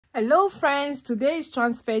Hello friends, today is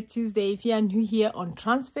Transfer Tuesday. If you are new here on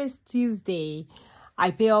Transfer Tuesday,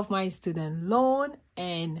 I pay off my student loan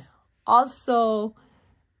and also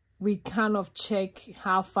we kind of check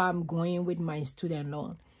how far I'm going with my student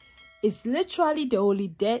loan. It's literally the only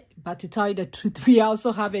debt, but to tell you the truth, we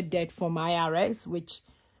also have a debt from IRS, which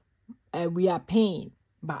we are paying,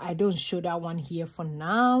 but I don't show that one here for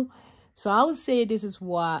now. So I would say this is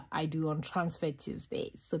what I do on Transfer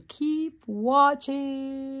Tuesday. So keep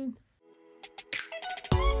watching.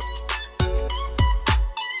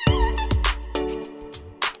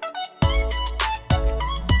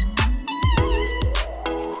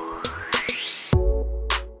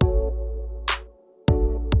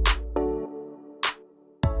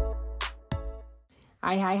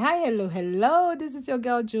 Hi, hello. This is your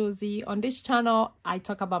girl Josy. On this channel, I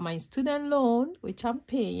talk about my student loan, which I'm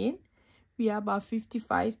paying. We are about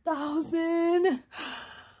 55,000,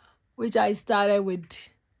 which I started with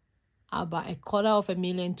about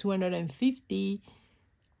 $250,250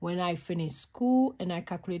 when I finished school, and I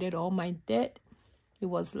calculated all my debt. It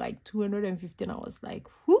was like 250, and I was like,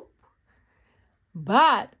 whoop.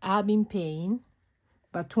 But I've been paying.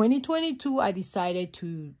 But 2022, I decided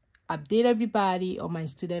to update everybody on my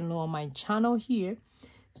student loan on my channel here.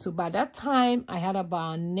 So by that time, I had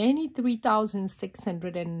about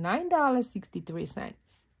 $93,609.63.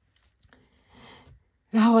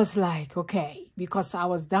 That was like, okay, because I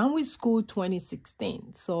was done with school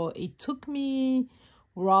 2016. So it took me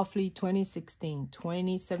roughly 2016,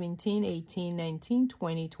 2017, 18, 19,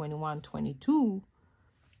 20, 21, 22,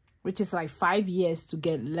 which is like 5 years to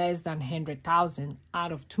get less than 100,000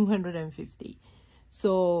 out of 250.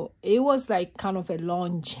 So it was like kind of a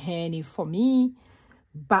long journey for me.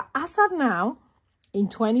 But as of now, in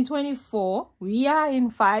 2024, we are in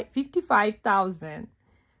 55,000,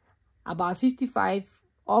 about 55,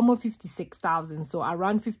 almost 56,000. So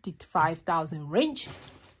around 55,000 range,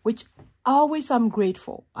 which always I'm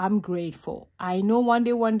grateful. I'm grateful. I know one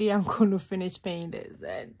day I'm going to finish paying this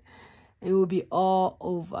and it will be all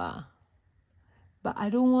over. But I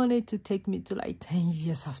don't want it to take me to like 10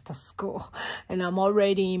 years after school. And I'm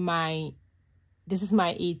already in this is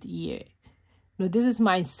my 8th year. No, this is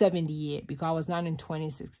my 7th year because I was done in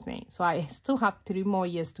 2016. So I still have 3 more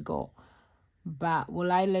years to go. But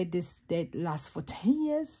will I let this debt last for 10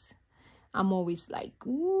 years? I'm always like,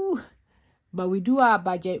 ooh. But we do our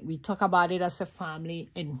budget. We talk about it as a family.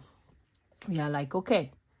 And we are like,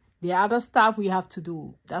 okay, the other stuff we have to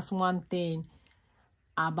do. That's one thing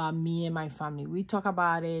about me and my family. We talk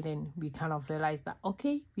about it and we kind of realize that,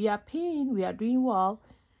 okay, we are paying. We are doing well.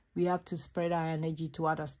 We have to spread our energy to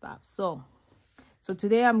other stuff. So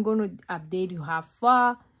today I'm going to update you how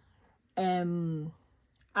far.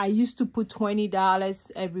 I used to put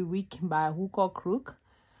 $20 every week by hook or crook.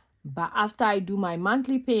 But after I do my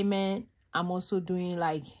monthly payment, I'm also doing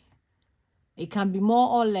like, it can be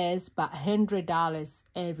more or less, but $100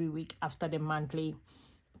 every week after the monthly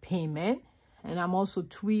payment. And I'm also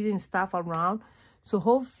tweeting stuff around. So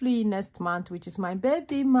hopefully next month, which is my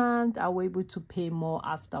birthday month, I'll be able to pay more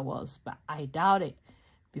afterwards. But I doubt it,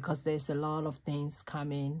 because there's a lot of things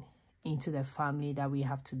coming into the family that we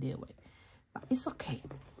have to deal with. But it's okay.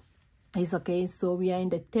 It's okay. So we are in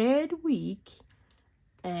the 3rd week.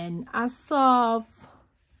 And as of,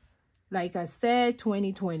 like I said,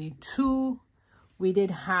 2022, we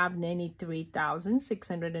did have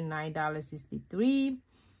 $93,609.63.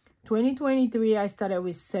 2023, I started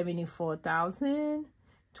with $74,000.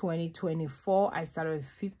 2024, I started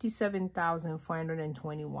with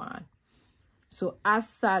 $57,421. So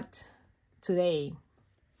as at today,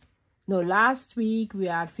 no, last week we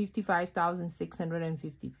had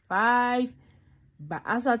 $55,655. But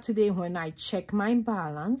as of today, when I check my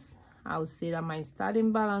balance, I'll say that my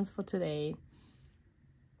starting balance for today,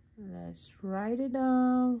 let's write it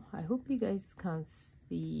down. I hope you guys can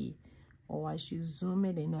see, or I should zoom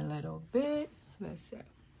it in a little bit. Let's see,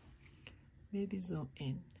 maybe zoom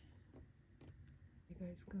in. You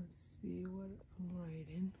guys can see what I'm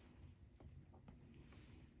writing.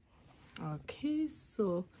 Okay,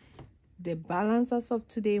 so the balance as of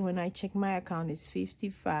today when I check my account is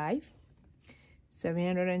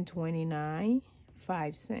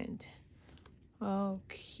 $55,729.05.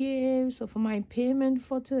 Okay, so for my payment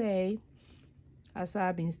for today, as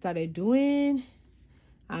I've been started doing,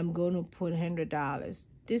 I'm going to put $100.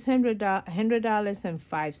 This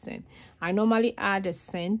 $100.05. I normally add a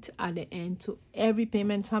cent at the end to every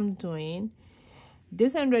payment I'm doing.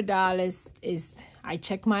 This $100 is, I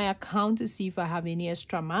check my account to see if I have any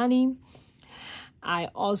extra money. I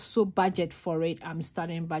also budget for it. I'm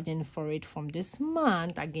starting budgeting for it from this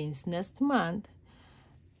month against next month.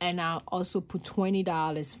 And I'll also put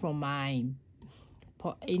 $20 from my,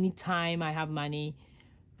 anytime I have money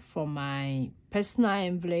from my personal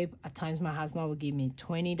envelope. At times my husband will give me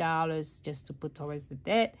 $20 just to put towards the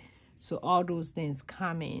debt. So all those things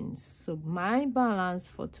come in. So my balance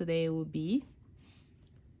for today will be,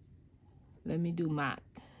 let me do math.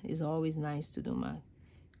 It's always nice to do math.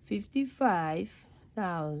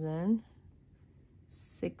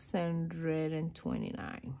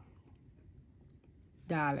 $55,629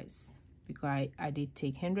 because I did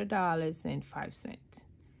take $100.05.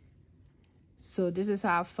 So this is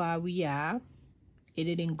how far we are. It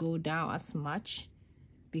didn't go down as much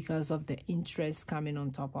because of the interest coming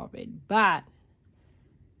on top of it. But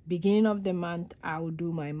beginning of the month, I will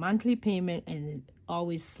do my monthly payment and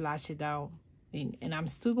always slash it down. And I'm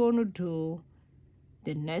still going to do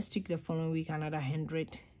the next week, the following week, another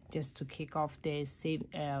 100 just to kick off the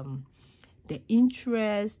the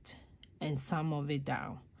interest and some of it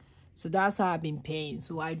down. So that's how I've been paying.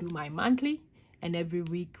 So I do my monthly, and every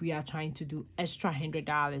week we are trying to do extra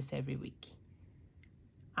 $100 every week.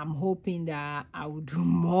 I'm hoping that I will do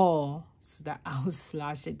more so that I will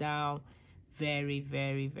slash it down very,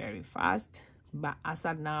 very, very fast. But as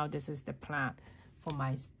of now, this is the plan for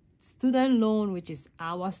my student loan, which is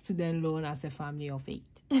our student loan as a family of 8.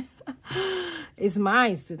 It's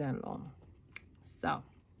my student loan.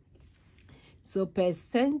 So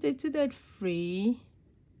percentage to debt free,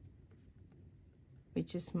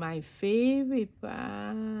 which is my favorite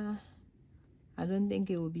part. I don't think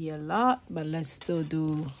it will be a lot, but let's still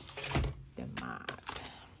do the math.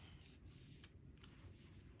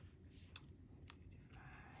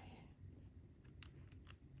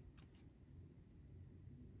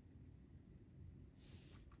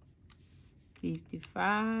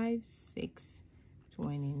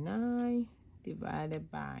 $55,629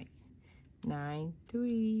 divided by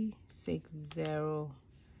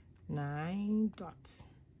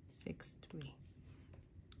 93609.63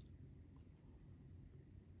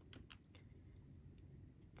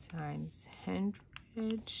 times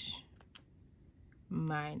 100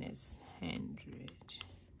 minus 100.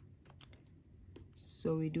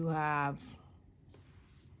 So we do have,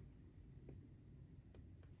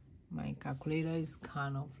 my calculator is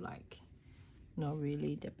kind of like not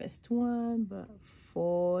really the best one, but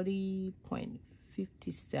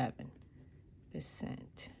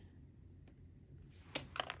 40.57%.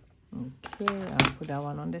 Okay, I'll put that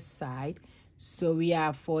one on the side. So we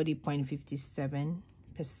have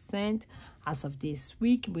 40.57% as of this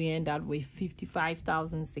week. We end up with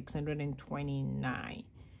 55,629.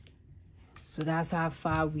 So that's how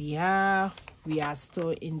far we are. We are still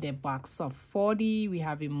in the box of 40. We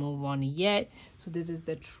haven't moved on yet. So this is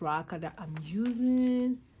the tracker that I'm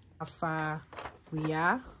using. How far we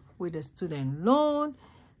are with the student loan.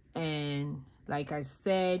 And like I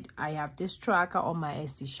said, I have this tracker on my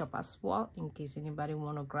Etsy shop as well, in case anybody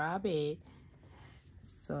want to grab it.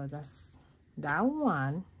 So that's that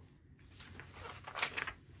one.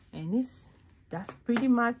 And that's pretty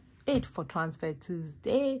much it for Transfer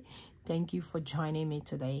Tuesday. Thank you for joining me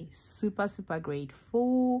today. Super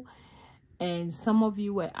grateful. And some of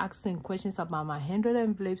you were asking questions about my 100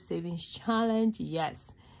 envelope savings challenge.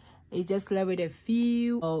 Yes, it just left with a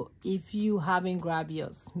few. So if you haven't grabbed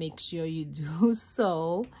yours, make sure you do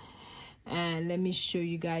so. And let me show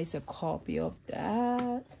you guys a copy of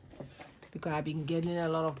that, because I've been getting a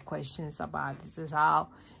lot of questions about this. Is how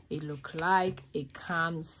it look like. It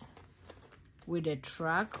comes with a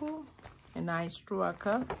tracker, a nice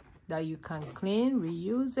tracker that you can clean,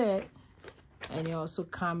 reuse it, and it also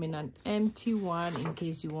come in an empty one in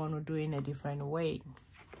case you want to do it in a different way.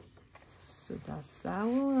 So that's that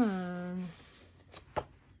one.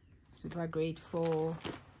 Super grateful.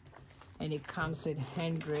 And it comes with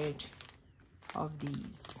 100 of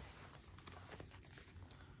these.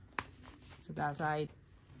 So that's it.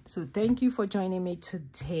 So thank you for joining me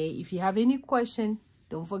today. If you have any question,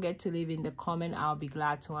 don't forget to leave in the comment. I'll be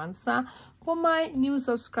glad to answer. For my new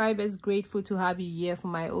subscribers, grateful to have you here. For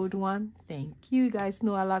my old one, thank you. You guys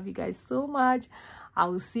know I love you guys so much. I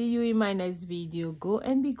will see you in my next video. Go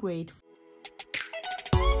and be grateful.